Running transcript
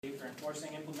for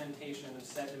enforcing implementation of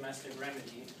said domestic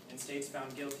remedy in states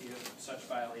found guilty of such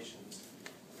violations.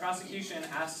 The prosecution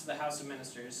asks the House of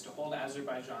Ministers to hold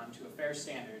Azerbaijan to a fair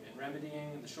standard in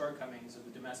remedying the shortcomings of the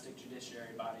domestic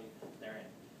judiciary body therein.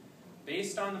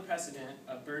 Based on the precedent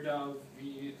of Berdov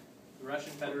v. the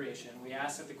Russian Federation, we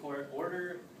ask that the court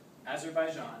order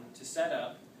Azerbaijan to set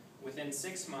up, within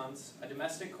 6 months, a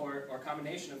domestic court or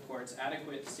combination of courts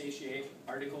adequate to satiate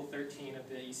Article 13 of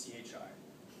the ECHR.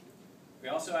 We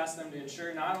also ask them to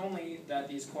ensure not only that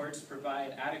these courts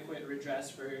provide adequate redress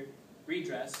for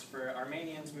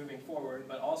Armenians moving forward,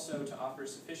 but also to offer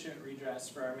sufficient redress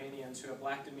for Armenians who have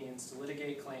lacked the means to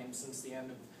litigate claims since the end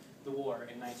of the war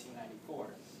in 1994.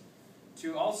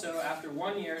 To also, after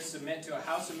 1 year, submit to a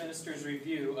House of Ministers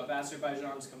review of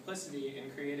Azerbaijan's complicity in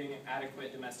creating an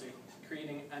adequate domestic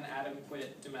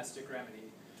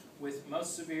remedy, with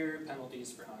most severe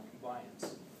penalties for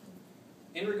noncompliance.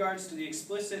 In regards to the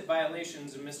explicit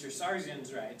violations of Mr.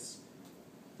 Sargsyan's rights,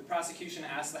 the prosecution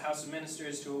asks the House of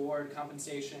Ministers to award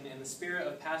compensation in the spirit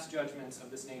of past judgments of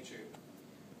this nature.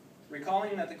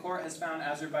 Recalling that the court has found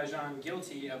Azerbaijan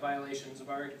guilty of violations of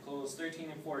Articles 13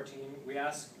 and 14, we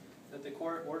ask that the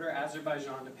court order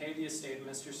Azerbaijan to pay the estate of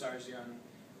Mr. Sargsyan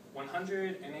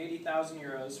 180,000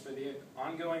 euros for the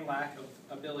ongoing lack of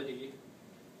ability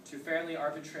to fairly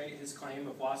arbitrate his claim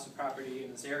of loss of property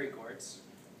in the Azeri courts,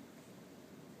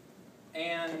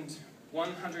 and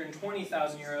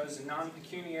 120,000 euros in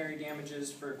non-pecuniary damages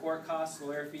for court costs,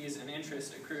 lawyer fees, and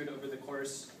interest accrued over the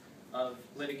course of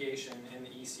litigation in the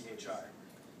ECHR.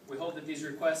 We hope that these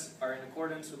requests are in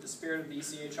accordance with the spirit of the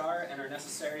ECHR and are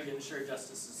necessary to ensure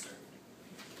justice is served.